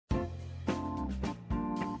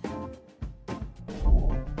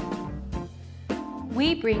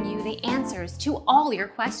we bring you the answers to all your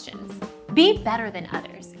questions. Be better than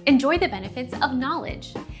others. Enjoy the benefits of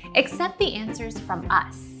knowledge. Accept the answers from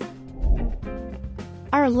us.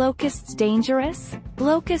 Are locusts dangerous?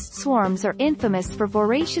 Locust swarms are infamous for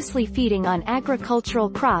voraciously feeding on agricultural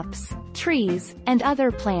crops, trees, and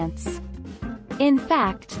other plants. In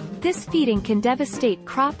fact, this feeding can devastate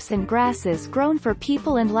crops and grasses grown for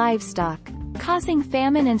people and livestock, causing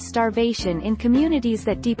famine and starvation in communities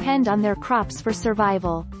that depend on their crops for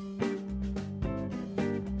survival.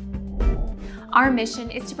 Our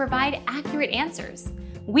mission is to provide accurate answers.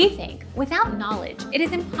 We think without knowledge, it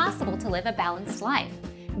is impossible to live a balanced life.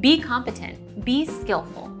 Be competent, be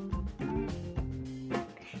skillful.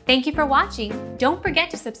 Thank you for watching. Don't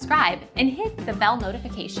forget to subscribe and hit the bell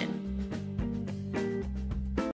notification.